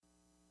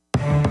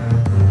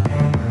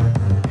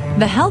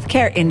The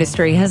healthcare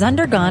industry has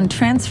undergone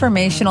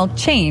transformational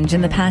change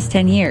in the past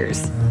 10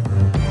 years,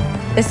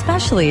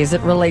 especially as it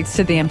relates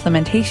to the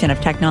implementation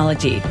of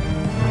technology.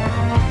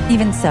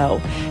 Even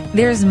so,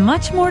 there's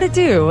much more to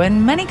do,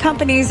 and many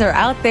companies are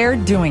out there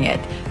doing it,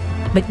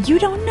 but you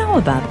don't know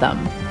about them.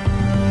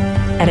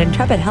 At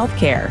Intrepid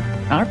Healthcare,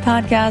 our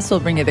podcast will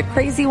bring you the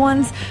crazy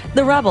ones,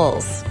 the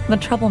rebels, the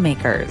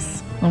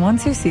troublemakers, the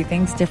ones who see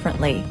things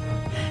differently.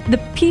 The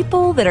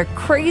people that are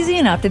crazy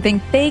enough to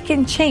think they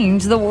can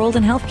change the world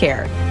in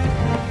healthcare.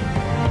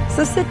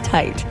 So sit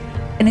tight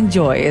and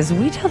enjoy as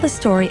we tell the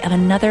story of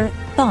another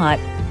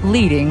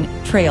thought-leading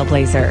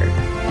trailblazer.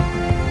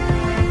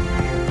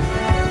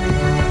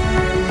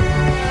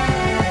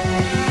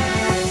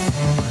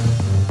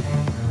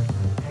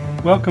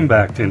 Welcome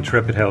back to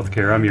Intrepid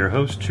Healthcare. I'm your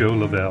host, Joe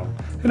Lavelle,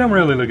 and I'm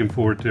really looking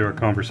forward to our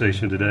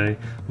conversation today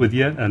with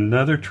yet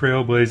another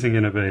trailblazing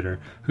innovator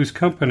whose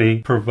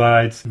company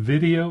provides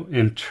video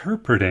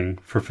interpreting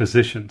for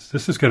physicians.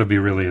 This is going to be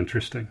really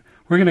interesting.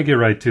 We're going to get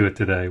right to it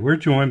today. We're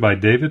joined by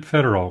David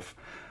Fedorov,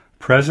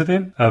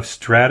 president of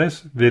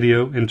Stratus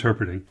Video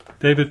Interpreting.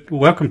 David,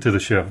 welcome to the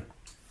show.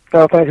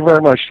 Oh, thank you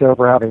very much, Joe,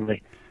 for having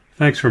me.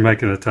 Thanks for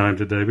making the time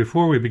today.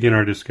 Before we begin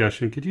our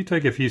discussion, could you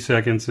take a few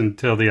seconds and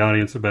tell the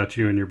audience about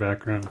you and your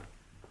background?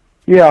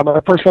 Yeah, my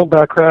personal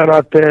background,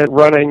 I've been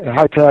running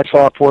high-tech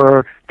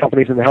software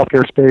companies in the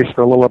healthcare space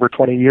for a little over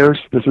 20 years.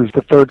 This is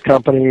the third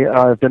company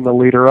I've been the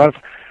leader of,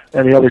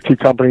 and the other two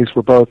companies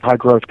were both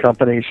high-growth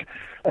companies.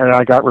 And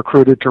I got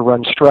recruited to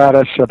run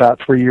Stratus about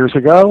 3 years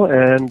ago,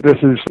 and this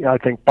is, I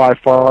think, by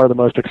far the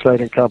most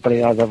exciting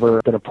company I've ever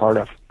been a part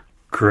of.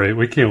 Great.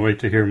 We can't wait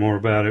to hear more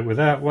about it. With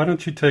that, why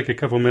don't you take a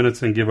couple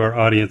minutes and give our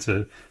audience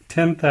a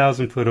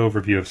 10,000-foot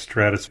overview of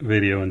Stratus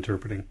Video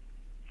Interpreting?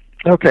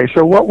 Okay,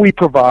 so what we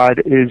provide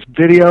is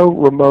video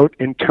remote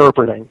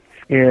interpreting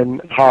in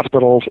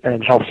hospitals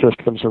and health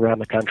systems around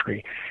the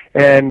country.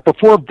 And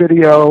before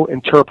video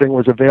interpreting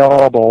was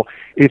available,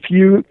 if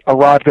you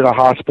arrived at a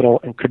hospital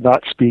and could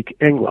not speak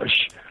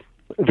English,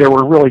 there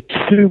were really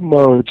two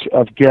modes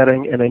of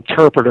getting an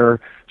interpreter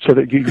so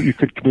that you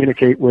could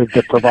communicate with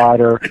the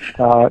provider,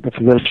 the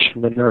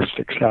physician, the nurse,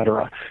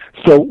 etc.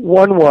 So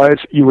one was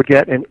you would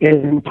get an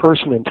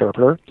in-person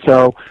interpreter.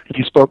 So if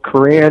you spoke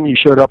Korean, you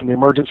showed up in the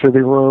emergency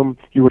room,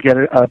 you would get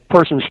a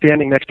person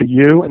standing next to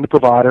you and the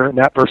provider, and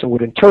that person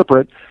would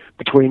interpret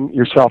between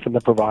yourself and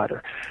the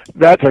provider.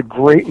 That's a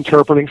great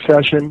interpreting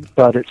session,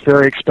 but it's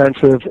very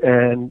expensive,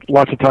 and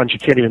lots of times you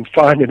can't even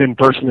find an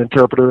in-person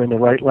interpreter in the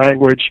right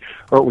language,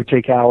 or it would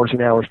take hours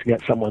and hours to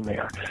get someone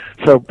there.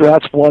 So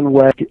that's one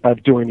way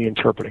of doing the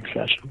interpreting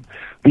session.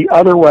 The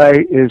other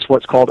way is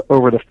what's called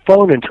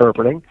over-the-phone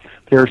interpreting.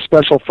 There are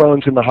special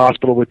phones in the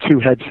hospital with two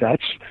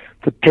headsets.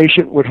 The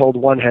patient would hold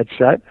one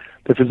headset,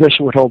 the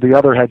physician would hold the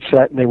other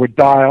headset, and they would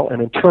dial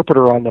an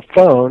interpreter on the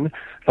phone,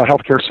 a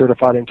healthcare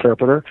certified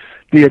interpreter.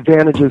 The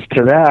advantages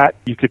to that,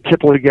 you could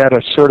typically get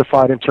a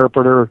certified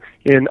interpreter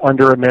in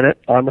under a minute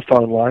on the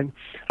phone line,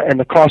 and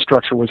the cost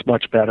structure was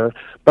much better.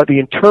 But the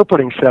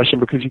interpreting session,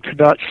 because you could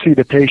not see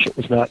the patient,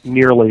 was not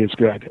nearly as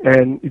good.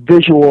 And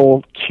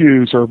visual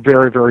cues are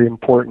very, very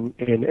important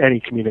in any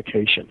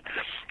communication.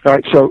 All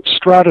right, so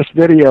Stratus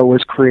Video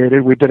was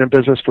created. We've been in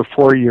business for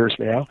 4 years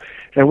now,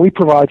 and we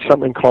provide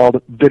something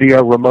called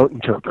video remote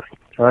interpreting.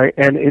 All right,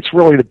 and it's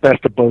really the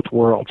best of both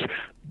worlds.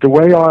 The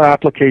way our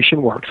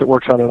application works, it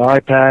works on an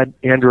iPad,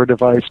 Android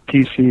device,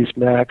 PCs,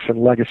 Macs,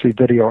 and legacy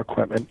video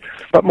equipment.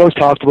 But most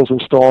hospitals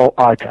install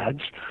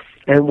iPads.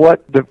 And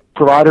what the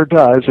provider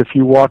does, if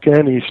you walk in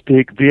and you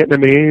speak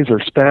Vietnamese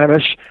or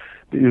Spanish,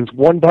 there's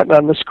one button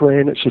on the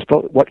screen. It's just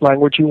what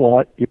language you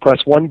want. You press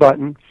one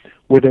button.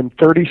 Within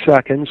 30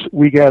 seconds,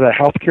 we get a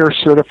healthcare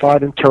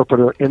certified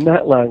interpreter in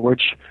that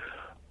language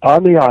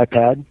on the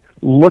iPad,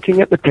 looking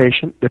at the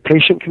patient. The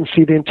patient can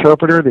see the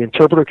interpreter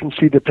can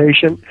see the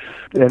patient,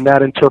 and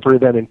that interpreter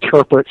then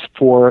interprets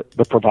for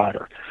the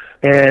provider.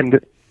 And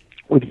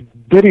with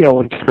video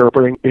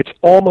interpreting, it's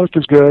almost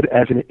as good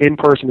as an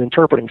in-person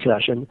interpreting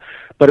session,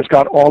 but it's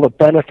got all the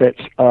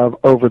benefits of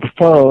over the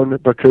phone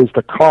because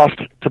the cost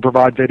to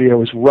provide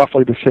video is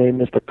roughly the same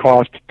as the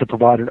cost to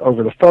provide an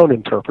over-the-phone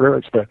interpreter.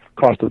 It's the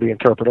cost of the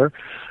interpreter.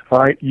 All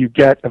right, you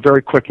get a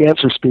very quick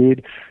answer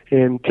speed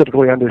in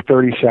typically under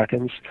 30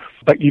 seconds,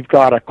 but you've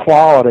got a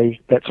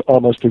quality that's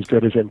almost as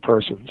good as in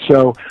person.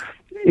 So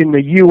in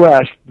the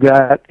U.S.,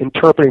 that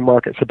interpreting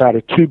market's about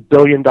a $2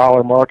 billion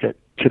market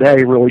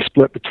today, really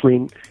split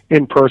between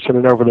in-person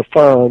and over the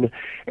phone,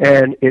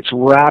 and it's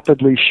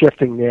rapidly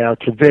shifting now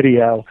to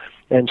video,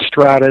 and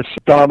Stratus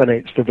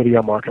dominates the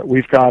video market.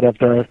 We've got, of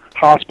the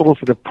hospitals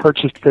that have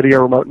purchased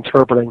video remote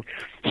interpreting,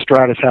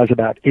 Stratus has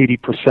about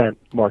 80%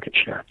 market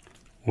share.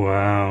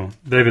 Wow.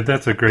 David,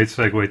 that's a great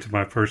segue to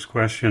my first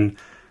question.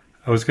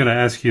 I was going to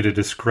ask you to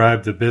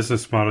describe the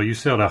business model. You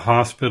sell to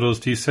hospitals.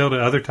 Do you sell to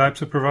other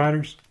types of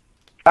providers?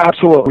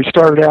 Absolutely. We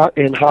started out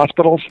in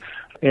hospitals.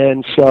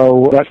 And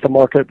so that's the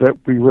market that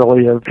we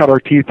really have cut our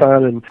teeth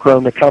on and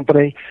grown the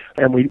company,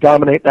 and we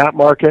dominate that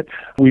market.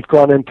 We've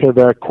gone into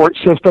the court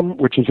system,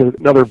 which is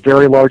another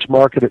very large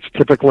market. It's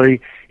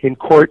typically in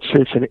courts.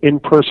 It's an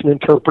in-person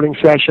interpreting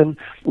session.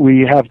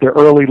 We have the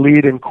early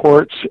lead in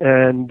courts,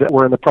 and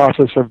we're in the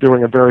process of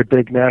doing a very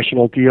big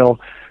national deal.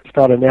 It's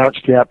not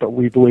announced yet, but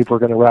we believe we're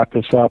going to wrap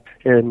this up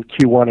in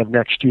Q1 of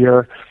next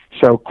year.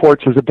 So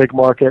courts is a big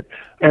market,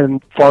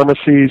 and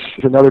pharmacies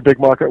is another big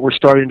market we're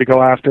starting to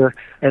go after,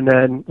 and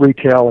then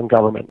retail and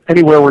government.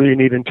 Anywhere where you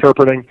need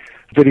interpreting,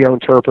 video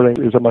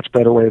interpreting is a much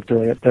better way of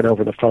doing it than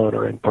over the phone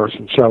or in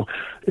person. So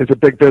it's a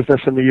big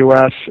business in the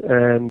U.S.,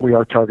 and we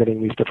are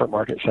targeting these different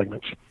market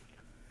segments.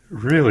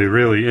 Really,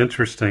 really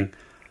interesting.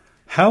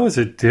 How is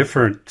it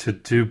different to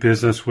do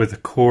business with the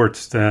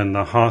courts than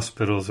the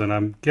hospitals? And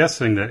I'm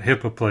guessing that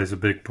HIPAA plays a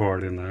big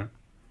part in that.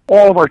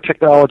 All of our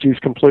technology is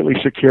completely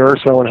secure,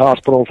 so in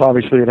hospitals,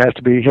 obviously, it has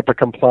to be HIPAA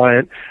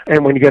compliant.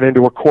 And when you get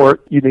into a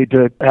court, you need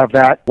to have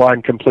that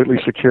line completely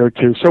secured,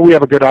 too. So we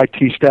have a good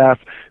IT staff,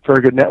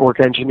 very good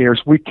network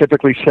engineers. We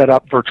typically set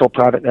up virtual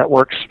private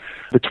networks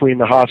between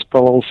the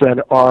hospitals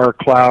and our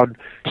cloud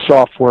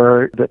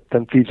software that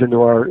then feeds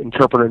into our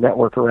interpreter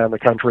network around the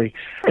country.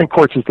 And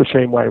courts is the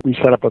same way. We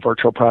set up a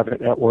virtual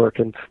private network,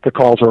 and the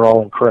calls are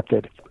all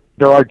encrypted.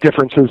 There are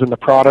differences in the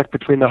product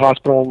between the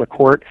hospital and the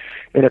court.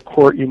 In a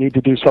court, you need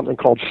to do something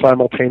called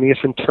simultaneous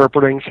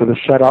interpreting, so the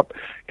setup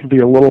can be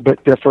a little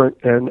bit different.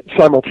 And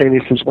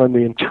simultaneous is when the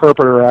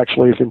interpreter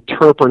actually is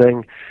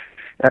interpreting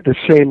at the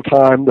same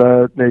time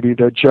maybe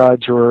the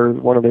judge or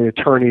one of the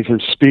attorneys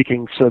is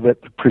speaking, so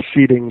that the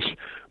proceedings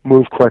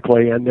move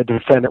quickly, and the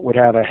defendant would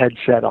have a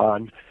headset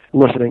on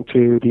listening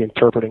to the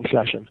interpreting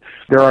session.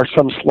 There are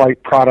some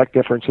slight product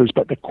differences,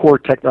 but the core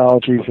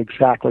technology is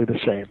exactly the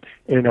same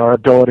in our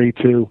ability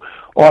to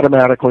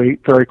automatically,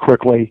 very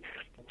quickly,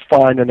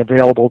 find an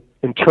available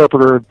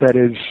interpreter that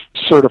is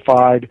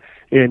certified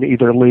in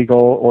either legal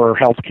or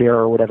healthcare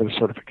or whatever the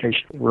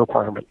certification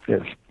requirement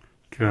is.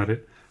 Got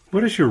it.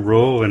 What is your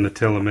role in the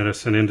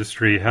telemedicine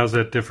industry? How's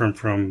that different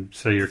from,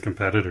 say, your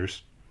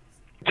competitors?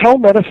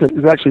 Telemedicine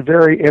is actually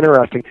very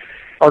interesting.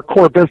 Our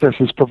core business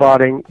is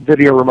providing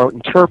video remote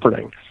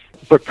interpreting.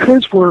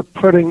 Because we're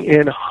putting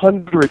in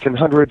hundreds and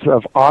hundreds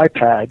of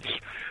iPads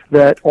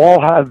that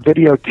all have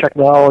video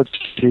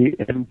technology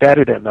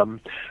embedded in them,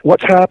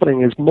 what's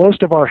happening is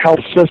most of our health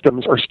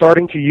systems are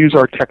starting to use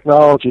our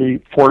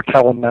technology for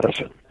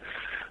telemedicine.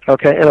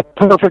 Okay, and a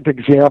perfect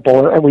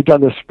example, and we've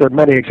done this, there are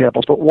many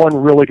examples, but one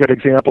really good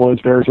example is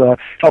there's a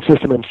health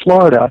system in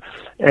Florida,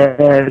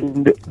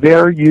 and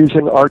they're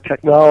using our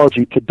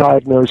technology to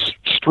diagnose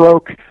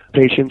stroke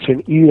patients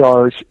in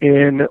ERs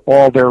in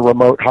all their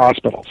remote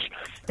hospitals.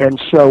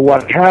 And so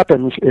what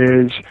happens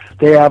is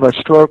they have a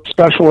stroke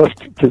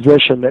specialist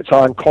physician that's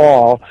on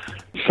call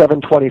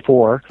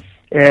 7/24,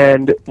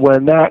 and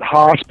when that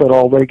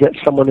hospital, they get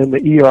someone in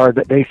the ER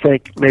that they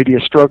think may be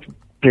a stroke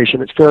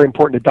patient, it's very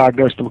important to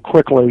diagnose them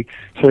quickly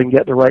so they can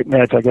get the right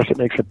meds. I guess it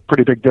makes a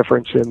pretty big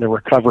difference in the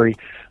recovery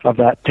of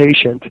that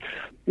patient.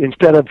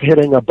 Instead of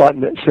hitting a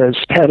button that says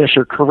Spanish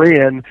or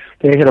Korean,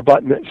 they hit a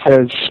button that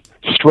says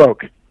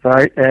stroke,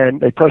 right? And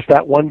they press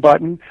that one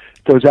button,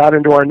 goes out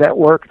into our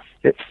network,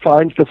 it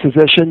finds the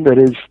physician that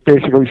is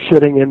basically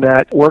sitting in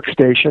that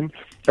workstation,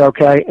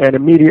 okay, and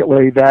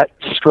immediately that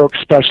stroke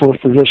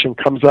specialist physician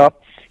comes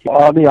up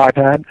on the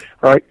iPad,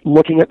 right,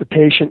 looking at the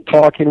patient,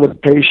 talking with the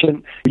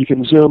patient. You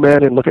can zoom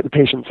in and look at the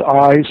patient's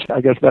eyes.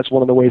 I guess that's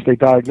one of the ways they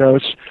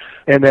diagnose.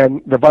 And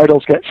then the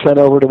vitals get sent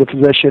over to the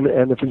physician,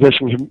 and the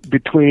physician,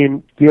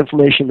 between the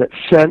information that's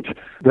sent,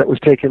 that was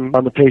taken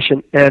on the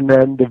patient, and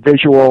then the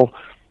visual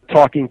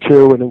talking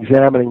to and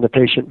examining the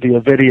patient via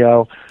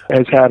video,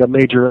 has had a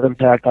major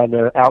impact on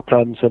their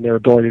outcomes and their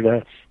ability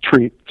to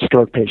treat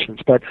stroke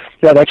patients. But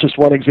yeah, that's just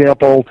one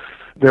example.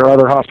 There are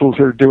other hospitals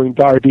that are doing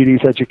diabetes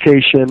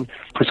education,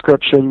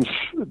 prescriptions,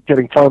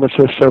 getting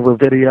pharmacists over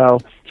video.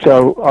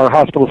 So our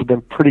hospitals have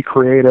been pretty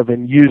creative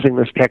in using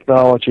this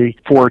technology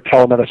for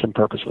telemedicine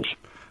purposes.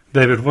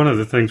 David, one of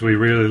the things we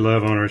really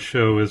love on our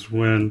show is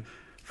when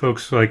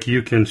folks like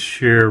you can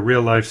share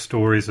real-life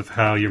stories of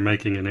how you're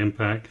making an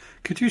impact.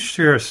 Could you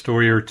share a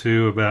story or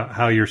two about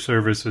how your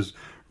service has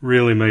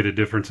really made a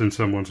difference in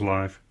someone's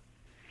life?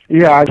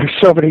 Yeah, there's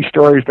so many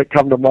stories that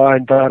come to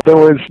mind. There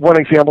was one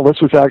example.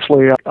 This was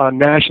actually on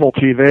national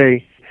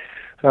TV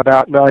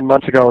about 9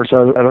 months ago or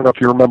so. I don't know if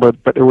you remember,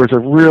 but there was a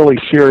really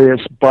serious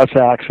bus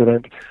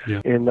accident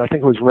in, I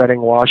think it was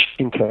Reading,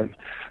 Washington,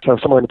 so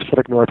somewhere in the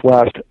Pacific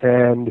Northwest,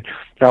 and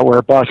where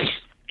a bus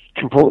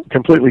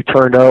completely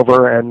turned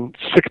over, and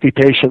 60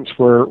 patients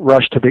were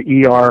rushed to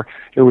the ER.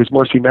 It was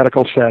Mercy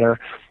Medical Center,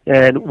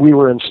 and we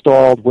were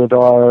installed with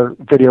our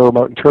video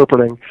remote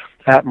interpreting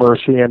at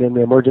Mercy and in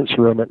the emergency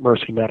room at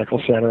Mercy Medical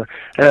Center.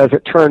 And as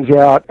it turns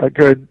out, a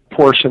good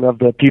portion of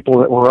the people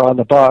that were on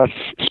the bus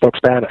spoke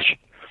Spanish.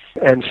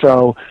 And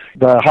so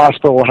the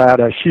hospital had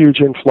a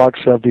huge influx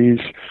of these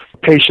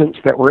patients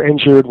that were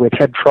injured with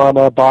head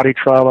trauma, body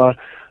trauma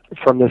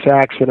from this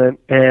accident,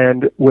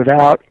 and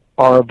without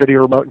our video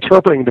remote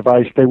interpreting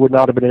device, they would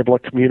not have been able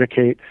to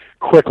communicate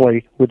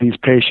quickly with these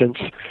patients.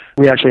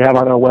 We actually have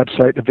on our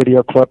website the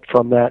video clip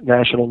from that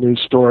national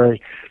news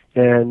story,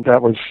 and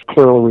that was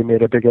clearly, we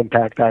made a big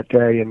impact that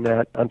day in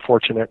that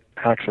unfortunate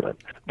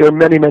accident. There are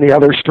many, many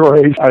other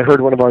stories. I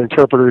heard one of our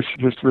interpreters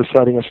just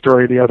reciting a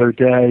story the other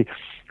day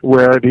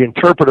where the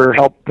interpreter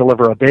helped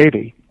deliver a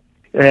baby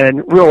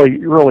and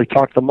really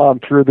talked the mom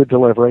through the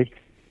delivery.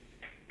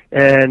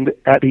 And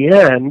at the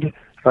end,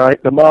 all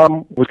right, the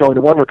mom was going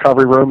to one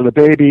recovery room and the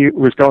baby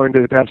was going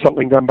to have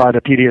something done by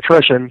the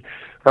pediatrician,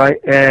 right?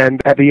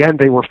 And at the end,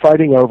 they were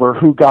fighting over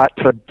who got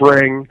to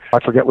bring, I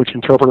forget which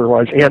interpreter it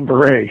was, Anne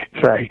Marie,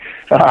 say,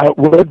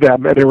 with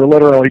them. And they were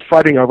literally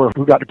fighting over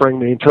who got to bring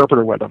the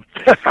interpreter with them.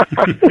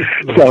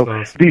 So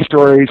awesome. These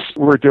stories,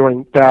 we're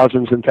doing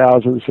thousands and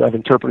thousands of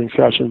interpreting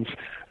sessions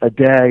a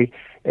day.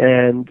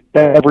 And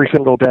every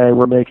single day,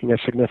 we're making a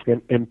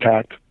significant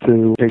impact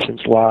to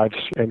patients' lives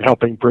and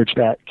helping bridge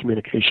that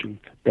communication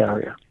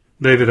barrier.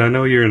 David, I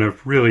know you're in a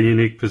really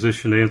unique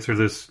position to answer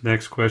this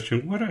next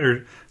question. What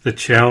are the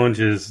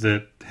challenges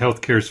that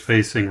healthcare is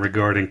facing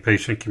regarding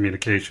patient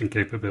communication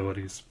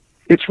capabilities?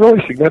 It's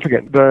really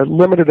significant. The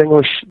limited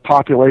English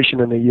population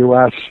in the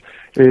U.S.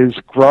 is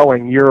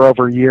growing year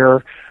over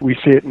year. We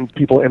see it in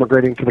people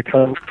immigrating to the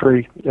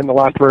country in the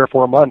last 3 or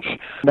 4 months.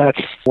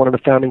 That's one of the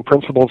founding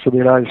principles of the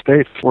United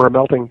States. We're a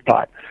melting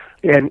pot.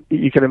 And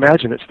you can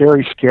imagine it's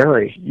very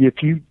scary.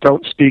 If you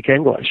don't speak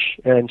English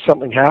and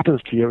something happens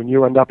to you and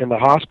you end up in the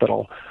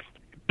hospital,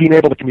 being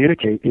able to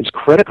communicate is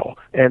critical.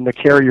 And the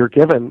care you're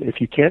given,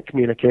 if you can't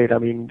communicate, I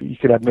mean, you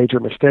could have major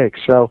mistakes.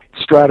 So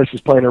Stratus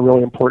is playing a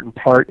really important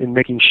part in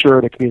making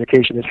sure that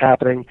communication is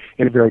happening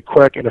in a very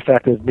quick and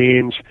effective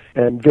means.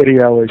 And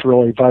video is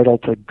really vital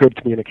to good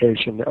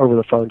communication. Over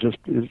the phone just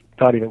is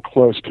not even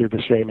close to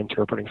the same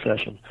interpreting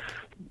session.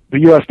 The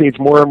U.S. needs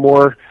more and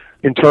more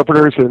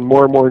interpreters and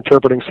more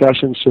interpreting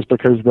sessions just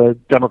because the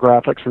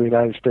demographics of the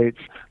United States,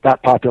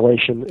 that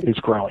population is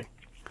growing.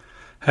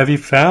 Have you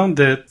found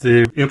that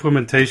the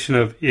implementation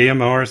of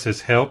EMRs has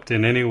helped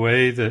in any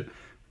way that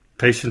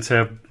patients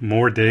have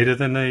more data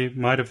than they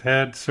might have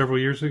had several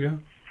years ago?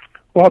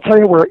 Well, I'll tell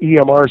you where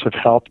EMRs have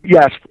helped.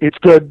 Yes, it's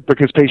good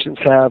because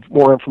patients have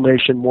more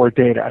information, more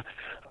data.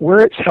 Where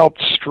it's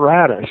helped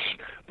Stratus,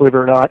 believe it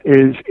or not,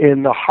 is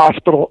in the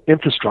hospital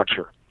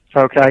infrastructure.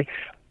 Okay?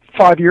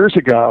 5 years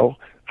ago,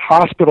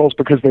 hospitals,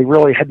 because they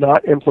really had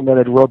not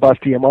implemented robust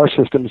EMR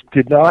systems,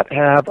 did not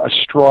have a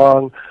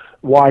strong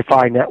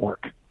Wi-Fi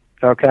network.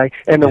 Okay,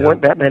 and there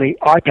weren't that many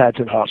iPads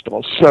in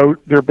hospitals. So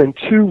there have been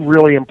two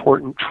really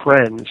important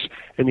trends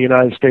in the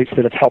United States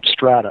that have helped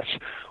Stratus.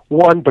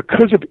 One,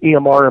 because of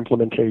EMR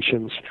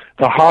implementations,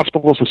 the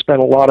hospitals have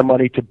spent a lot of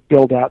money to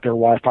build out their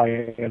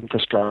Wi-Fi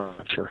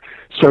infrastructure.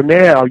 So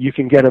now you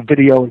can get a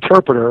video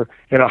interpreter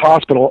in a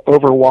hospital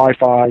over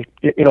Wi-Fi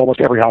in almost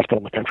every hospital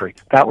in the country.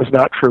 That was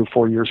not true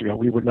 4 years ago.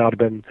 We would not have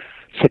been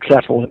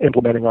successful in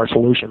implementing our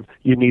solution.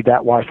 You need that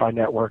Wi-Fi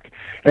network.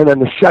 And then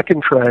the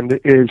second trend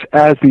is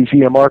as these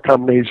EMR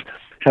companies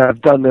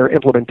have done their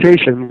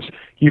implementations,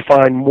 you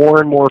find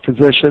more and more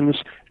physicians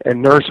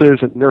and nurses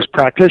and nurse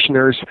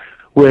practitioners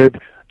with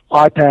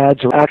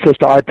iPads or access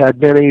to iPad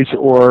minis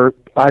or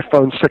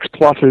iPhone 6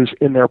 Pluses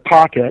in their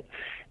pocket.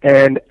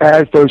 And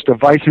as those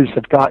devices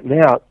have gotten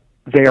out,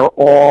 they are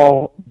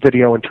all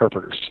video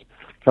interpreters.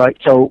 Right?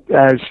 So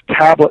as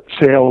tablet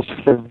sales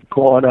have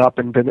gone up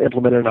and been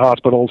implemented in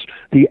hospitals,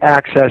 the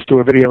access to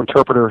a video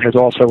interpreter has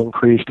also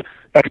increased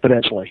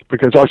exponentially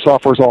because our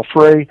software is all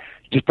free.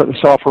 You just put the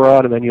software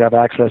on and then you have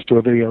access to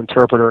a video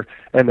interpreter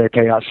and they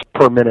pay us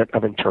per minute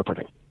of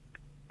interpreting.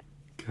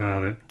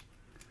 Got it.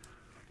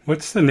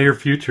 What's the near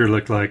future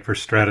look like for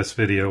Stratus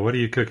Video? What are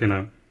you cooking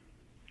up?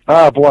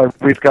 Oh, boy,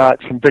 we've got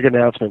some big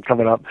announcements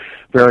coming up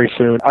very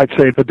soon. I'd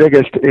say the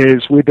biggest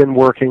is we've been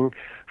working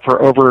for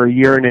over a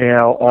year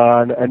now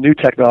on a new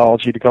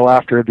technology to go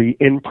after the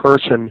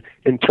in-person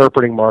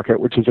interpreting market,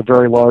 which is a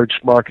very large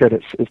market.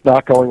 It's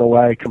not going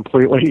away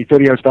completely.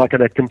 Video is not going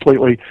to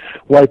completely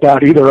wipe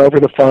out either over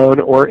the phone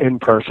or in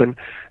person.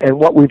 And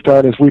what we've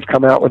done is we've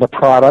come out with a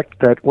product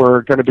that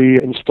we're going to be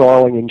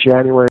installing in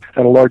January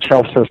at a large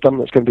health system.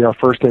 That's going to be our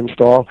first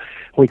install.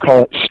 We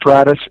call it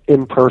Stratus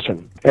In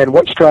Person. And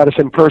what Stratus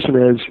In Person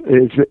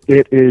is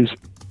it is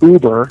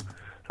Uber,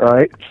 all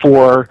right,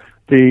 for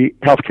the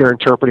healthcare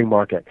interpreting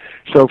market.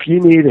 So if you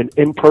need an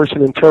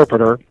in-person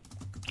interpreter,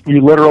 you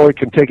literally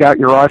can take out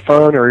your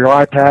iPhone or your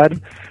iPad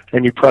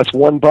and you press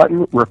one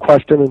button,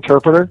 request an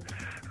interpreter.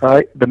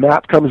 Right? The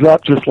map comes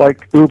up just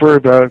like Uber,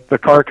 the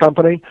car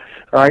company.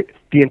 Right?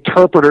 The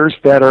interpreters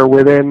that are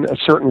within a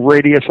certain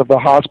radius of the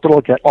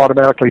hospital get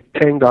automatically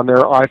pinged on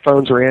their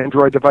iPhones or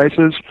Android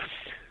devices.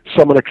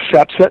 Someone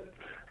accepts it.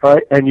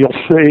 Right, and you'll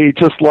see,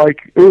 just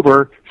like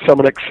Uber,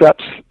 someone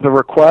accepts the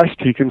request.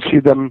 You can see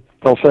them,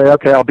 they'll say,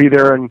 okay, I'll be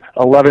there in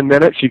 11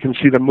 minutes. You can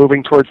see them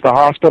moving towards the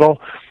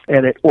hospital,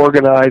 and it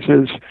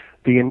organizes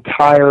the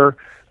entire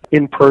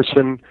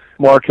in-person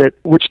market,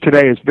 which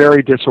today is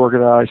very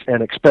disorganized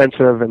and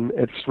expensive, and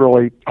it's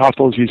really,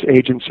 hospitals use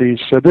agencies.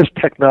 So this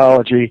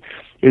technology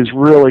is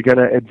really going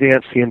to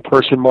advance the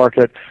in-person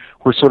market.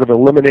 we're sort of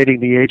eliminating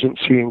the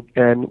agency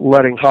and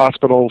letting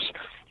hospitals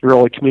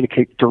really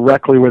communicate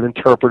directly with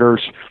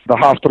interpreters. The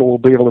hospital will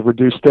be able to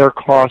reduce their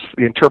costs.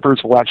 The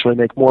interpreters will actually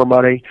make more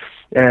money,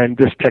 and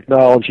this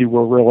technology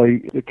will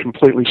really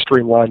completely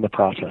streamline the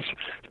process.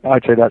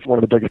 I'd say that's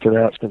one of the biggest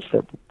announcements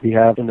that we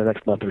have in the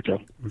next month or two.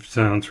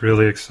 Sounds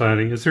really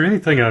exciting. Is there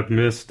anything I've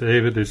missed,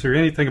 David? Is there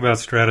anything about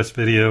Stratus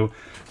Video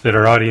that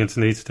our audience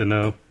needs to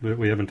know that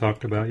we haven't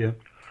talked about yet?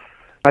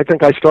 I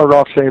think I started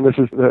off saying this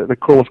is the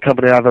coolest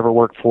company I've ever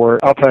worked for.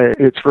 I'll tell you,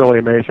 it's really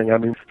amazing. I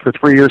mean, for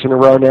 3 years in a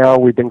row now,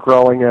 we've been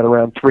growing at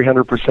around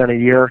 300% a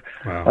year.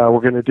 Wow. We're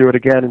going to do it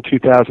again in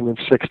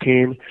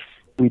 2016.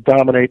 We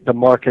dominate the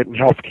market in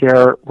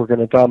healthcare. We're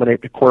going to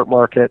dominate the court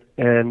market.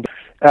 And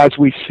as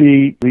we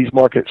see these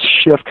markets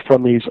shift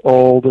from these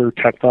older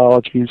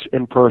technologies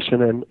in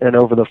person and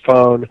over the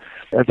phone,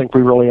 I think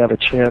we really have a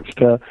chance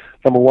to,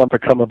 number one,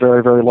 become a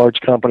very, very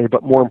large company,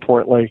 but more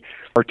importantly,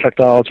 our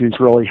technology is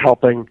really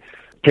helping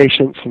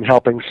patients and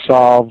helping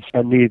solve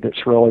a need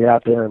that's really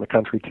out there in the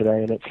country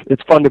today. And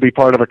it's fun to be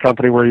part of a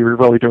company where you're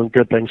really doing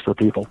good things for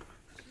people.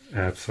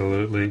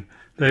 Absolutely.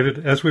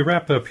 David, as we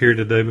wrap up here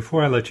today,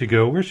 before I let you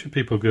go, where should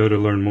people go to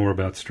learn more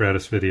about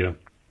Stratus Video?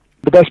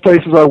 The best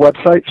place is our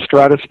website,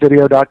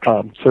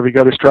 stratusvideo.com. So if you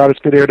go to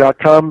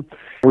stratusvideo.com,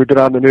 we've been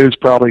on the news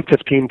probably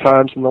 15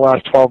 times in the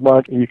last 12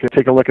 months. You can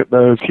take a look at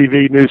those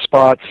TV news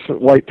spots,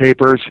 white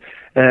papers,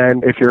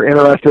 and if you're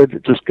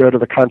interested, just go to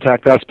the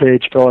Contact Us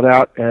page, fill it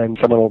out, and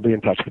someone will be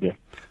in touch with you.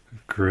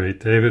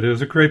 Great, David. It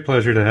was a great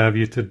pleasure to have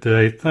you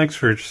today. Thanks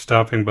for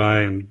stopping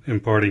by and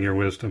imparting your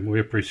wisdom. We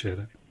appreciate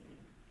it.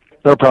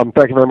 No problem.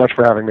 Thank you very much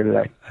for having me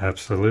today.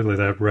 Absolutely.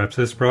 That wraps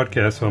this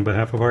broadcast. On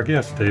behalf of our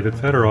guest, David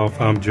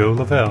Federoff, I'm Joe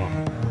Lavelle,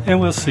 and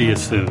we'll see you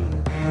soon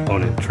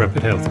on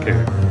Intrepid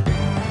Healthcare.